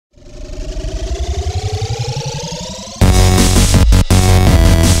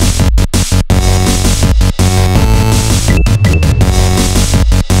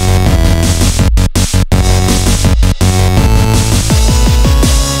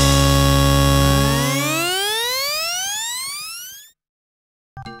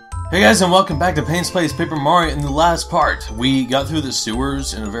Hey guys, and welcome back to Payne's Place Paper Mario. In the last part, we got through the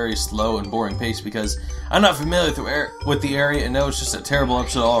sewers in a very slow and boring pace because I'm not familiar with the area and know it's just a terrible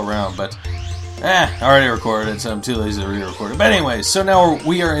episode all around, but I already recorded it, so I'm too lazy to re-record it. But anyways, so now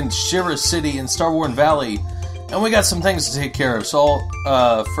we are in Shiver City in Starborn Valley, and we got some things to take care of. So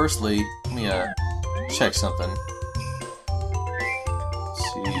firstly, let me check something. Let's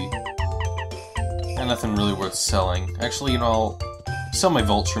see. Got nothing really worth selling. Actually, you know, I'll sell my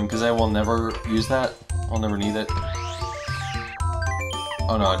Voitcu because I will never use that. I'll never need it.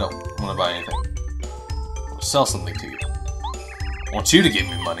 Oh no, I don't want to buy anything. I'll sell something to you. I want you to give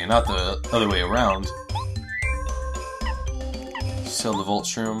me money, not the other way around. Sell the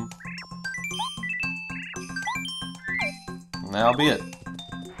Voitcu. And that'll be it.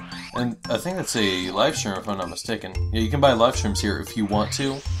 And I think that's a live stream if I'm not mistaken. Yeah, you can buy live streams here if you want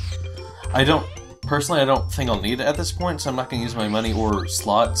to. Personally, I don't think I'll need it at this point, so I'm not going to use my money or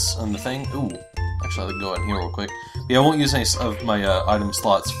slots on the thing. Ooh, actually, I'll go in here real quick. Yeah, I won't use any of my item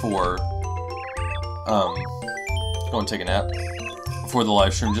slots for, go and take a nap for the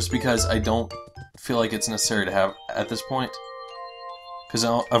live stream, just because I don't feel like it's necessary to have at this point. Because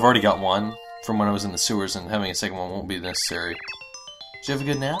I've already got one from when I was in the sewers, and having a second one won't be necessary. Did you have a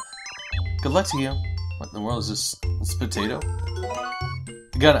good nap? Good luck to you. What in the world is this? This potato?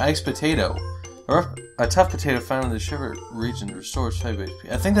 You got an iced potato. A tough potato found in the Shiver region restores 5 HP.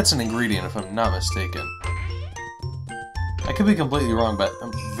 I think that's an ingredient, if I'm not mistaken. I could be completely wrong, but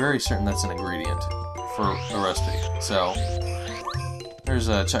I'm very certain that's an ingredient for a recipe. So, there's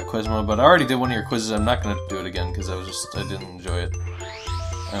a check quiz mode, but I already did one of your quizzes. I'm not going to do it again because I didn't enjoy it.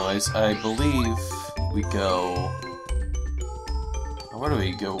 Anyways, I believe we go. Where do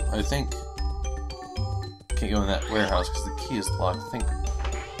we go? I think can't go in that warehouse because the key is locked. I think.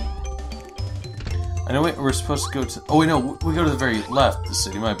 I know we're supposed to go to... Oh, wait, no, we go to the very left of the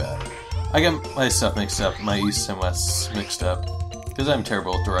city, my bad. I got my stuff mixed up, my east and west mixed up, because I'm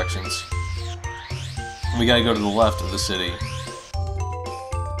terrible with directions. We gotta go to the left of the city.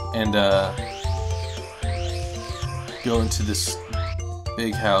 And, go into this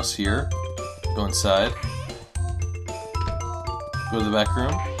big house here. Go inside. Go to the back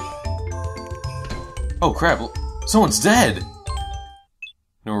room. Oh, crap, someone's dead!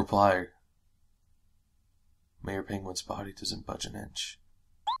 No reply. Mayor Penguin's body doesn't budge an inch.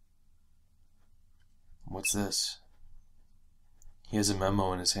 What's this? He has a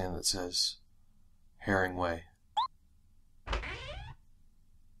memo in his hand that says, Herringway.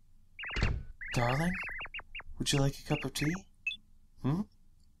 Darling? Would you like a cup of tea? Hmm?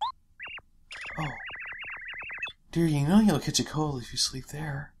 Oh. Dear, you know you'll catch a cold if you sleep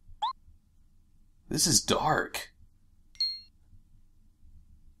there. This is dark.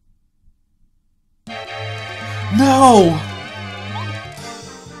 No!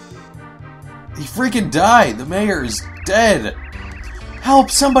 He freaking died! The mayor is dead!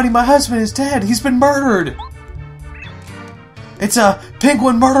 Help! Somebody! My husband is dead! He's been murdered! It's a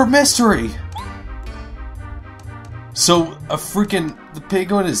penguin murder mystery! So, the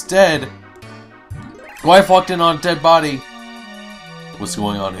penguin is dead. Wife walked in on a dead body. What's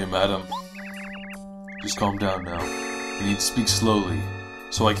going on here, madam? Just calm down now. You need to speak slowly,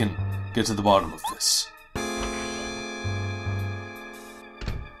 so I can get to the bottom of this.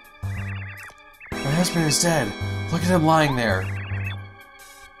 My husband is dead. Look at him lying there.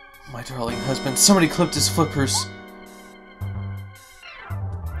 My darling husband. Somebody clipped his flippers.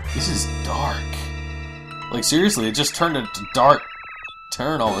 This is dark. Like, seriously, it just turned into dark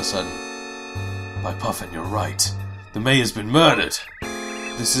turn all of a sudden. By Puffin, you're right. The May has been murdered.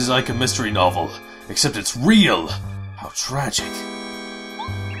 This is like a mystery novel, except it's real. How tragic.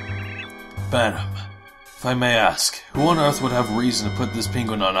 Madam, if I may ask, who on earth would have reason to put this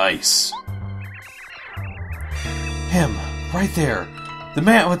penguin on ice? Him, right there. The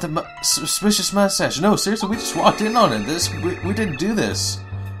man with the suspicious mustache. No, seriously, we just walked in on it. We didn't do this.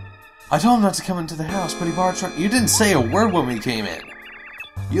 I told him not to come into the house, but he barged right. You didn't say a word when we came in.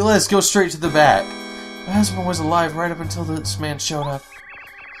 You let us go straight to the back. My husband was alive right up until this man showed up.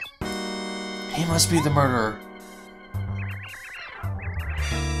 He must be the murderer.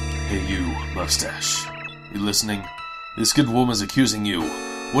 Hey you, mustache. You listening? This good woman's accusing you.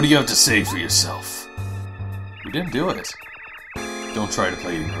 What do you have to say for yourself? We didn't do it. Don't try to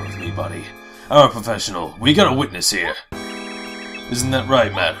play ignorant with me, buddy. I'm a professional. We got a witness here. Isn't that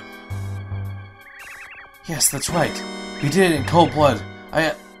right, madam? Yes, that's right. We did it in cold blood.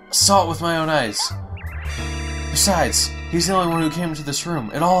 I saw it with my own eyes. Besides, he's the only one who came into this room.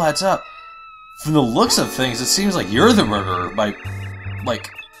 It all adds up. From the looks of things, it seems like you're the murderer by, like,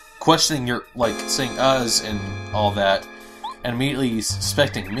 questioning your, like, saying us and all that. and immediately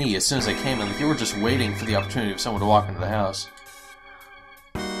suspecting me as soon as I came in. Like, you were just waiting for the opportunity of someone to walk into the house.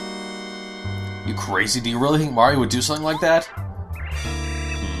 You crazy? Do you really think Mario would do something like that?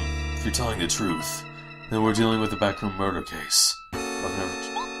 If you're telling the truth, then we're dealing with a backroom murder case.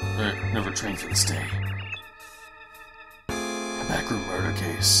 I've never trained for this day. A backroom murder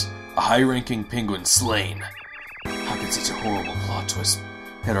case. A high-ranking penguin slain. How could such a horrible plot twist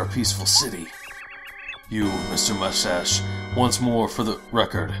hit our peaceful city? You, Mr. Mustache, once more for the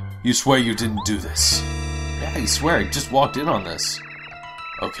record, you swear you didn't do this. Yeah, I swear, I just walked in on this.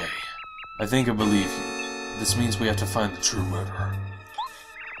 Okay, I think I believe you. This means we have to find the true murderer.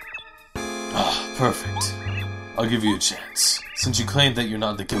 Ah, perfect. I'll give you a chance. Since you claim that you're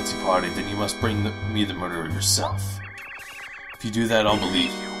not the guilty party, then you must bring me the murderer yourself. If you do that, I'll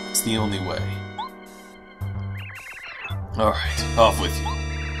believe you. It's the only way. Alright, off with you.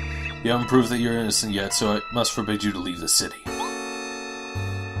 You haven't proved that you're innocent yet, so I must forbid you to leave the city.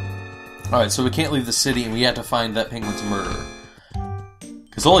 Alright, so we can't leave the city, and we have to find that penguin's murderer.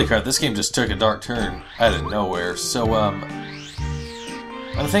 Because holy crap, this game just took a dark turn out of nowhere. So,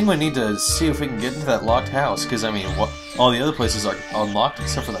 I think we need to see if we can get into that locked house, because, I mean, all the other places are unlocked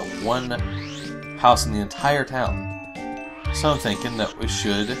except for that one house in the entire town. So I'm thinking that we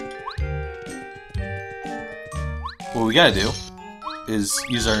should... What we gotta do is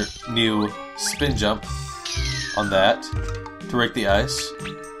use our new spin jump on that to break the ice.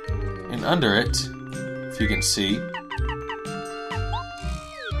 And under it, if you can see...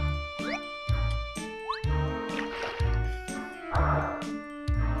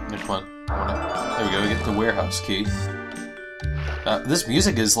 Come on. There we go, we get the warehouse key. This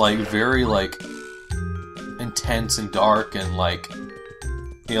music is, like, very, like, intense and dark and, like,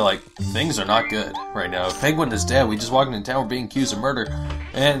 you know, like, things are not good right now. Penguin is dead, we just walked into town, we're being accused of murder,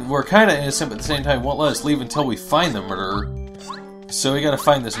 and we're kind of innocent, but at the same time won't let us leave until we find the murderer. So we gotta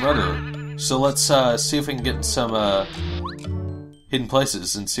find this murderer. So let's, see if we can get in some, hidden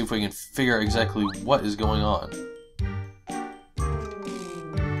places and see if we can figure out exactly what is going on.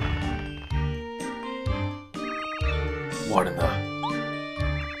 What in the...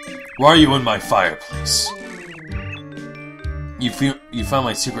 Why are you in my fireplace? You found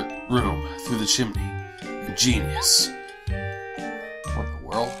my secret room through the chimney. Ingenious. What in the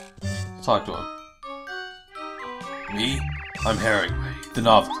world? Let's talk to him. Me? I'm Herringway, the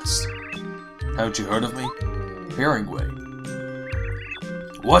novelist. Haven't you heard of me? Herringway.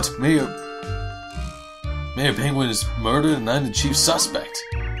 What? Mayor Penguin is murdered and I'm the chief suspect.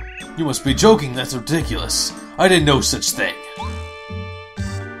 You must be joking, that's ridiculous. I didn't know such thing.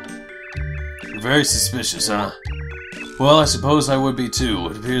 You're very suspicious, huh? Well, I suppose I would be too.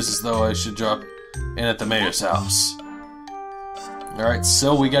 It appears as though I should drop in at the mayor's house. Alright,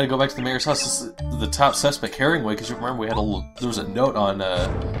 so we gotta go back to the mayor's house. This is the top suspect, Herringway, because you remember we had there was a note on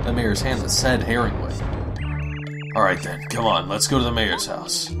the mayor's hand that said Herringway. Alright then, come on, let's go to the mayor's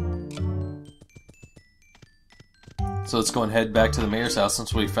house. So let's go and head back to the mayor's house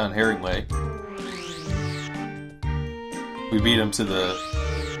since we found Herringway. We beat him to the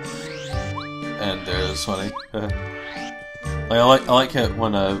end there, it's funny. I like it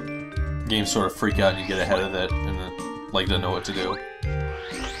when games sort of freak out and you get ahead of it and like don't know what to do.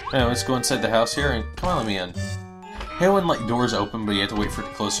 Anyway, let's go inside the house here and come on, let me in. Hey, when like doors open but you have to wait for it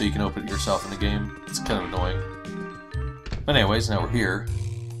to close so you can open it yourself in the game. It's kind of annoying. But anyways, now we're here.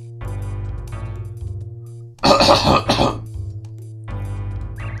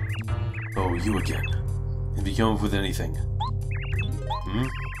 Oh, you again. Have you come up with anything? Hmm?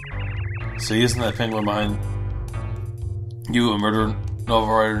 So isn't that penguin behind you a murder novel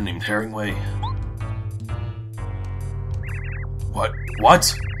writer named Herringway?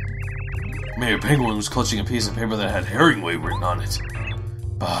 What? Mayor Penguin was clutching a piece of paper that had Herringway written on it.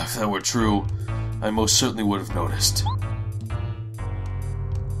 Bah, if that were true, I most certainly would have noticed.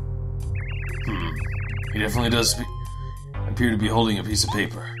 He definitely does appear to be holding a piece of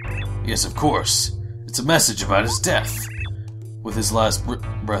paper. Yes, of course. It's a message about his death. With his last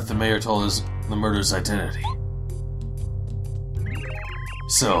breath, the mayor told us the murderer's identity.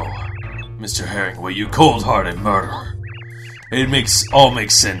 So, Mr. Herringway, you cold-hearted murderer. It all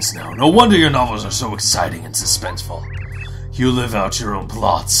makes sense now. No wonder your novels are so exciting and suspenseful. You live out your own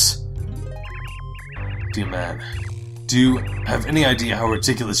plots. Dear man, do you have any idea how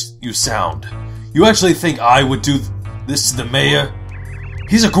ridiculous you sound? You actually think I would do this to the mayor?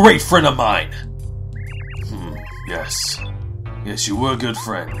 He's a great friend of mine. Yes. Yes, you were good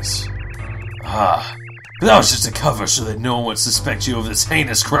friends. Ah, but that was just a cover so that no one would suspect you of this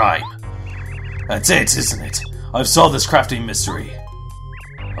heinous crime. That's it, isn't it? I've solved this crafting mystery.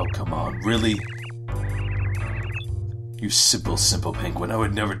 Oh, come on, really? You simple penguin. I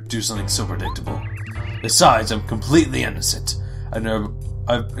would never do something so predictable. Besides, I'm completely innocent.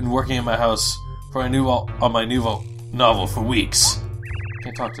 I've been working in my house on my new novel for weeks.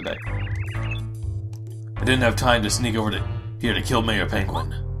 Can't talk today. I didn't have time to sneak over here to kill Mayor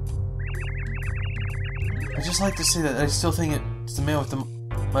Penguin. I just like to say that I still think it's the man with the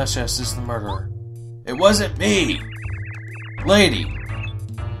mustache is the murderer. It wasn't me! Lady!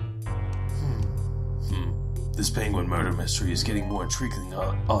 This penguin murder mystery is getting more intriguing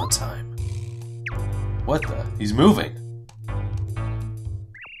all the time. What the? He's moving!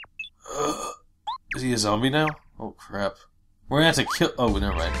 Is he a zombie now? Oh crap. We're gonna have to kill- oh,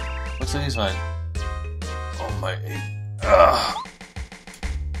 never mind. Looks like he's fine. Oh my-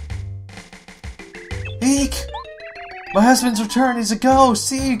 Eek! My husband's returned! He's a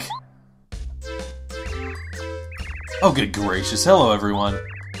ghost! Eek! Oh good gracious, hello everyone.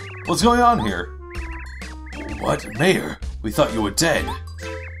 What's going on here? What? Mayor? We thought you were dead.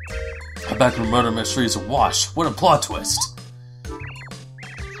 Our backroom murder mystery is a wash. What a plot twist!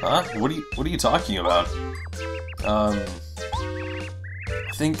 Huh? What are you talking about? I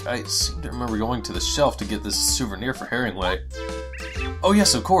think I seem to remember going to the shelf to get this souvenir for Herringway. Oh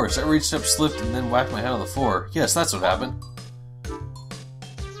yes, of course. I reached up, slipped, and then whacked my head on the floor. Yes, that's what happened.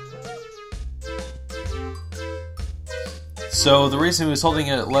 So the reason he was holding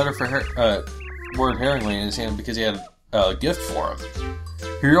a letter for Word Herringway in his hand because he had a gift for him.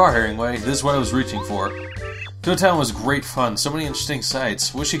 Here you are, Herringway. This is what I was reaching for. Toad Town was great fun. So many interesting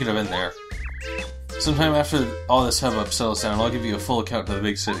sights. Wish you could have been there. Sometime after all this hubbub settles down, I'll give you a full account of the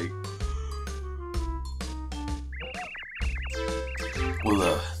big city.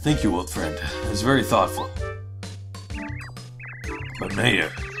 Well, thank you, old friend. It's very thoughtful. But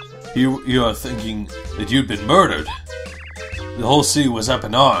Mayor, you are thinking that you'd been murdered. The whole city was up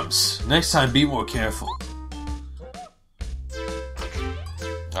in arms. Next time, be more careful.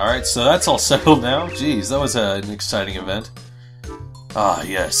 Alright, so that's all settled now. Jeez, that was an exciting event. Ah,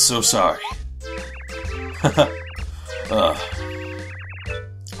 yes, so sorry. I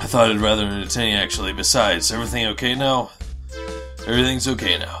thought it'd rather entertaining, actually. Besides, everything okay now? Everything's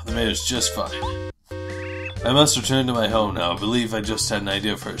okay now. The mayor's just fine. I must return to my home now. I believe I just had an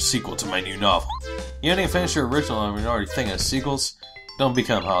idea for a sequel to my new novel. You haven't even finished your original and we're already thinking of sequels? Don't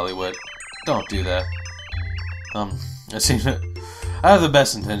become Hollywood. Don't do that. I have the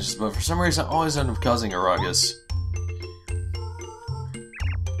best intentions, but for some reason I always end up causing a ruckus.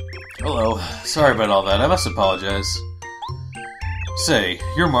 Hello. Sorry about all that. I must apologize. Say,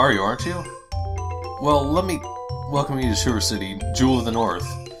 you're Mario, aren't you? Well, let me welcome you to Shiver City, Jewel of the North.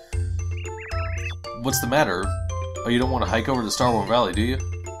 What's the matter? Oh, you don't want to hike over to Starborn Valley, do you?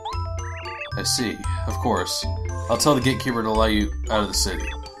 I see. Of course. I'll tell the gatekeeper to allow you out of the city.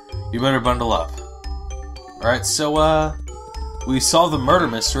 You better bundle up. Alright, so, we solved the murder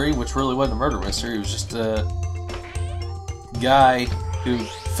mystery, which really wasn't a murder mystery. It was just a guy who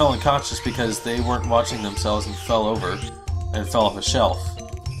fell unconscious because they weren't watching themselves and fell over and fell off a shelf.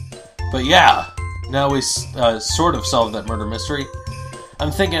 But yeah, now we sort of solved that murder mystery.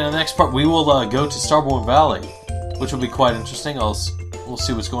 I'm thinking in the next part we will go to Starborn Valley, which will be quite interesting. We'll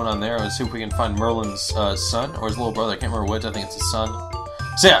see what's going on there. We'll see if we can find Merlin's son, or his little brother. I can't remember which. I think it's his son.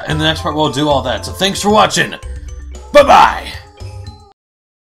 So yeah, in the next part we'll do all that. So thanks for watching. Bye-bye!